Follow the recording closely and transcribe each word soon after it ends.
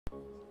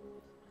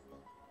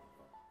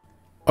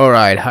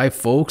Alright, hi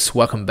folks,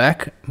 welcome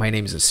back. My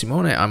name is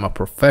Simone. I'm a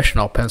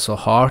professional pencil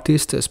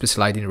artist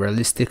specialized in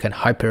realistic and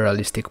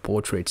hyperrealistic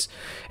portraits.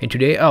 And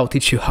today I'll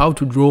teach you how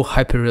to draw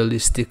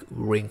hyperrealistic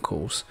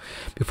wrinkles.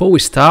 Before we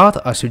start,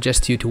 I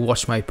suggest you to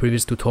watch my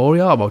previous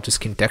tutorial about the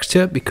skin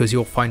texture because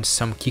you'll find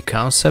some key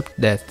concepts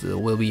that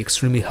will be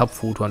extremely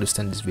helpful to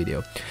understand this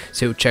video.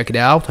 So check it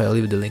out, I'll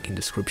leave the link in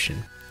the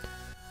description.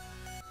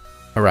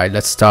 Alright,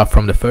 let's start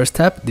from the first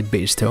step, the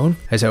base tone.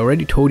 As I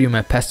already told you in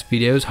my past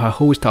videos, I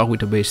always start with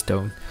the base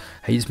tone.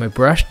 I use my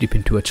brush, dip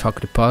into a chalk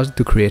deposit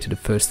to create the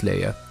first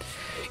layer.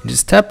 In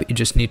this step, you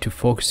just need to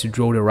focus to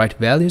draw the right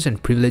values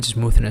and privilege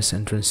smoothness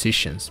and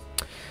transitions.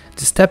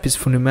 This step is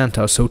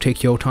fundamental, so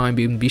take your time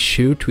and be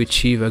sure to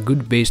achieve a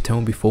good base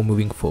tone before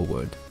moving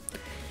forward.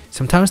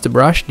 Sometimes the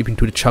brush dip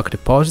into the chalk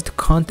deposit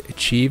can't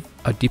achieve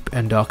a deep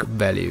and dark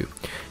value.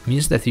 It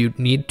means that you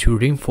need to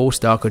reinforce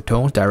darker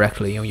tones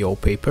directly on your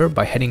paper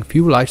by adding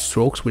few light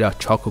strokes with a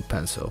charcoal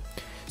pencil.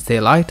 Stay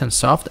light and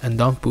soft and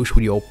don't push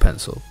with your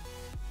pencil.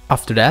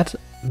 After that,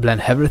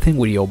 blend everything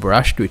with your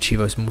brush to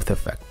achieve a smooth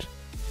effect.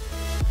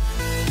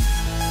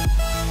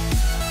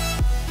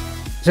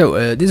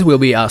 So this will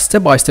be a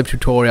step-by-step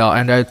tutorial,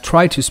 and I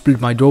try to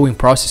split my drawing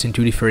process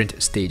into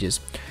different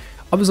stages.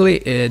 Obviously,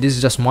 this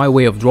is just my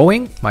way of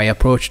drawing, my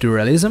approach to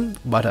realism,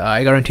 but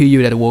I guarantee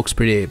you that it works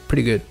pretty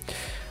good.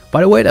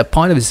 By the way, the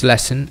point of this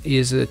lesson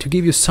is to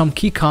give you some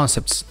key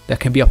concepts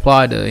that can be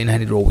applied in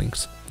any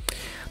drawings.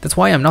 That's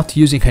why I'm not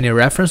using any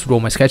reference to draw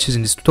my sketches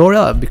in this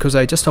tutorial, because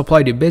I just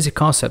apply the basic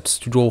concepts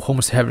to draw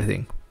almost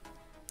everything.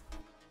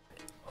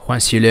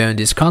 Once you learn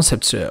these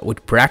concepts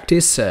with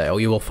practice,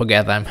 you will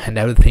forget them and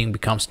everything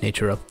becomes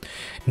natural.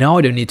 Now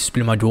I don't need to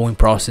split my drawing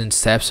process in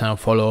steps and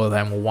follow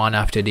them one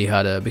after the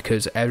other,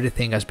 because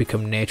everything has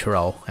become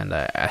natural and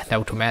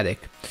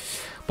automatic.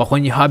 But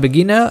when you are a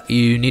beginner,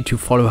 you need to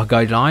follow a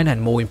guideline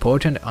and, more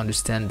important,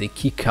 understand the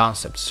key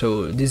concepts.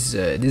 So this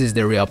is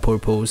the real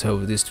purpose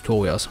of these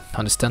tutorials: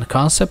 understand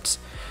concepts,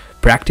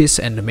 practice,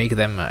 and make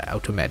them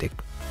automatic.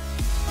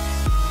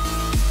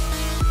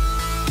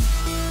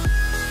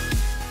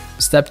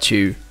 Step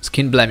 2.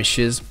 Skin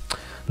blemishes.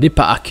 Dip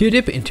a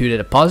Q-tip into the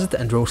deposit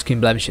and draw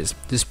skin blemishes.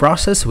 This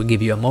process will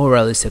give you a more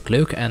realistic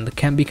look and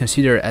can be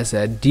considered as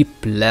a deep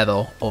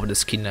level of the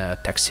skin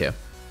texture.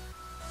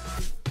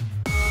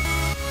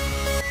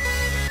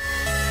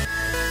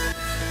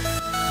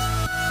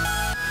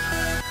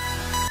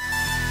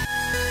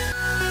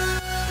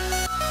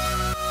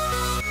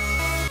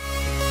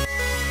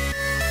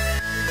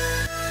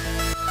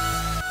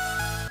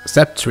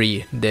 Step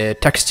 3. The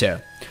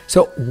texture.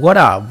 So what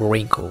are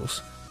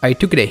wrinkles? I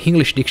took the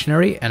English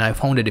dictionary and I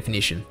found the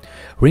definition.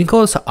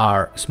 Wrinkles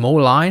are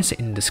small lines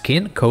in the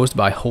skin caused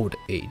by old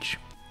age.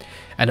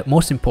 And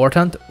most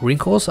important,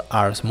 wrinkles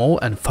are small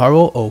and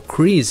furrow or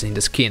crease in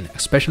the skin,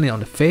 especially on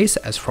the face,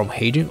 as from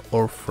aging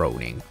or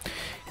frowning.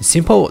 In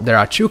simple, there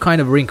are two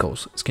kinds of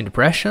wrinkles: skin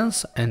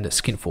depressions and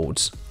skin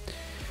folds.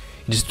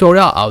 In this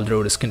tutorial, I'll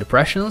draw the skin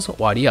depressions,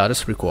 while the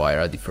others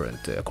require a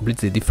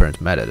completely different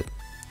method.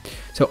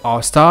 So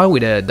I'll start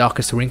with the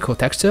darkest wrinkle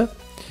texture.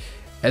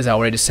 As I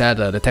already said,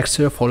 the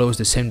texture follows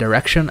the same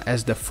direction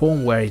as the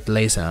form where it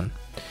lays on.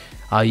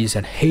 I'll use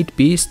an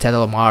 8B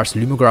Stella Mars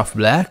Lumograph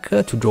Black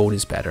to draw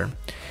this pattern,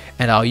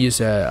 and I'll use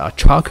a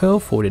charcoal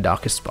for the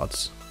darkest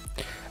spots.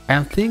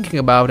 I'm thinking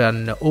about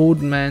an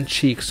old man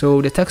cheek,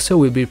 so the texture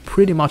will be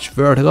pretty much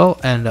vertical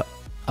and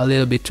a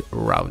little bit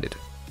rounded.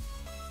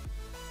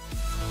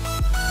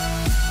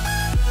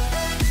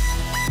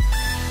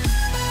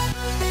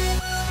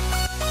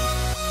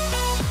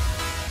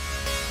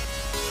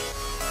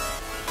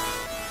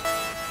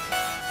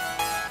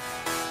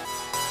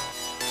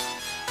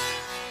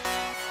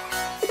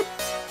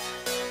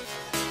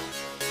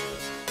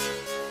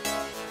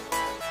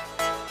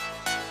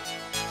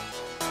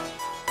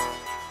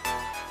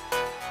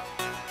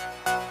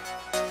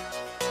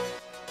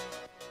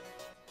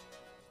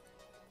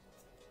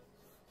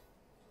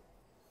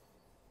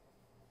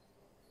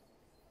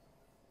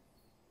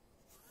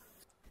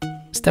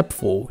 Step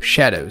 4.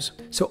 Shadows.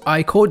 So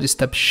I call this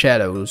step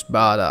shadows,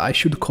 but I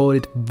should call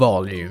it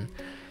volume.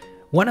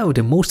 One of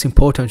the most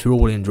important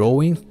rules in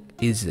drawing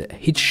is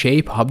each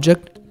shape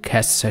object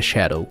casts a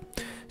shadow.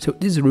 So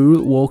this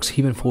rule works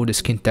even for the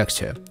skin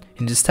texture.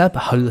 In this step,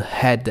 I'll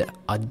add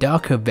a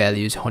darker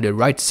values on the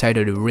right side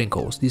of the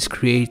wrinkles. This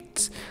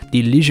creates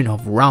the illusion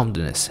of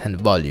roundness and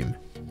volume.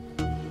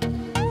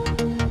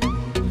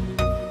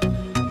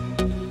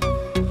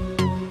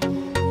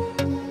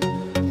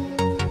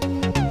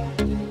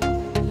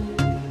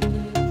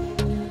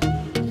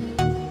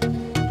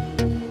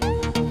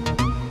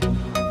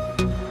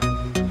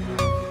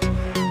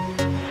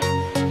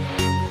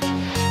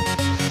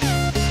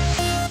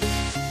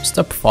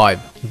 Step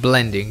 5.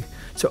 Blending.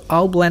 So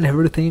I'll blend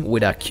everything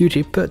with a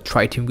Q-tip,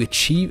 try to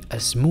achieve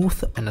a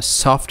smooth and a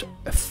soft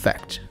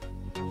effect.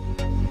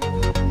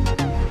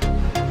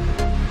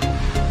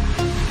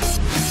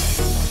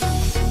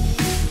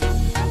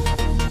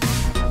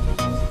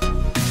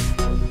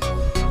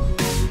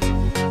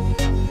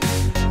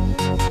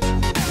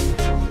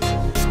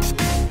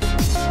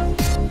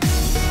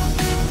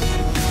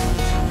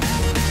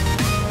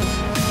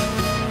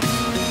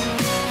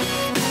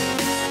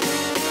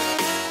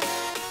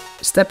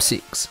 Step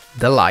 6.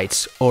 The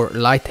lights or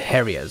light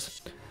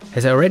areas.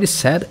 As I already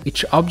said,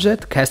 each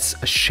object casts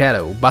a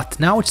shadow, but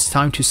now it's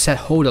time to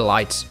set all the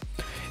lights.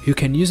 You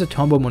can use a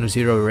Tombow Mono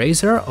Zero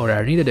eraser or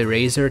a kneaded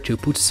eraser to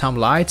put some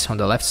lights on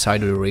the left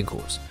side of the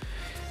wrinkles.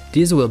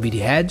 This will be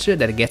the edge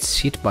that gets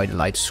hit by the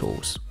light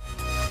source.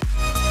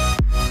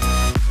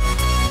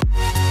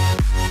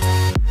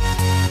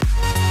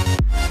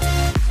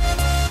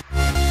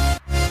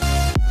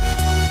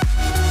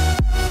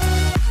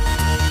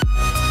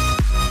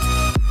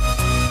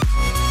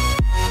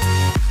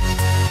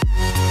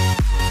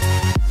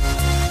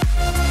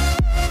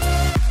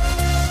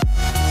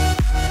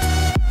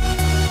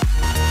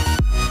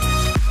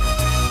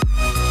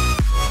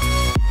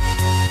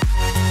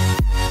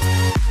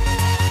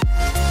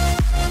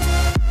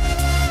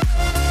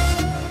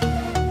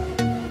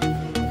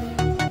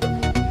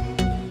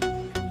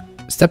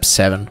 Step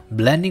 7.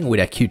 Blending with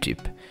a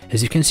Q-tip.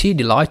 As you can see,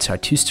 the lights are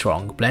too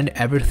strong. Blend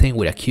everything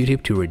with a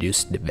Q-tip to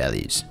reduce the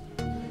values.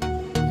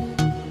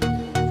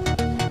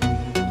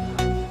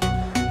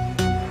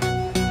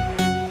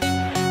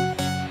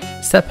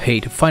 Step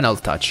 8. Final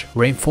touch.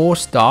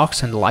 Reinforce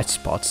darks and light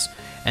spots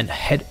and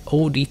add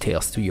all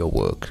details to your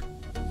work.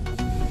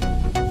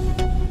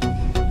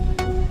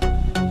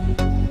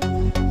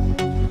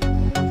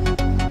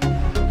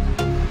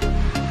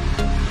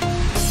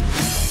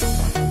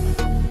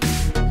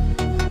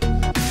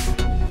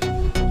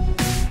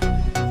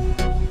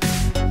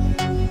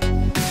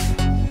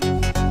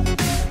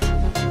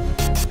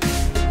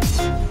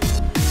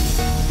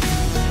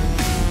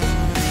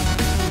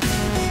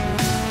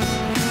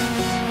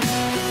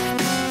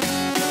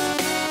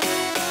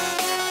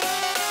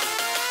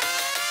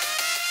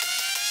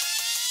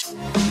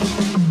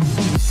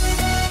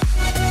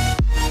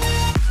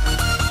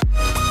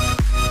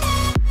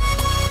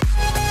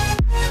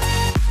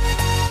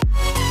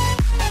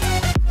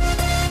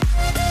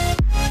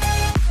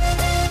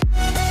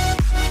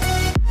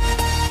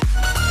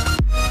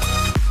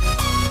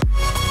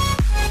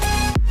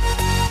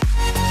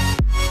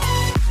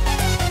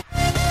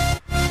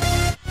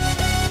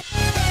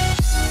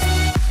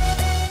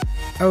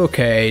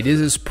 Okay, this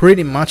is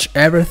pretty much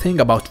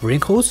everything about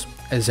wrinkles.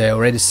 As I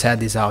already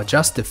said, these are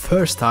just the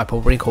first type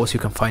of wrinkles you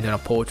can find in a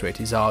portrait.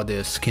 These are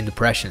the skin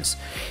depressions.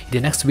 In the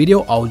next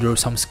video, I'll draw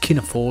some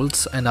skin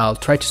folds and I'll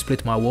try to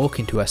split my work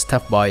into a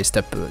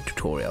step-by-step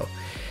tutorial.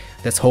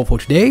 That's all for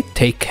today.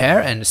 Take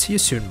care and see you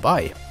soon.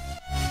 Bye.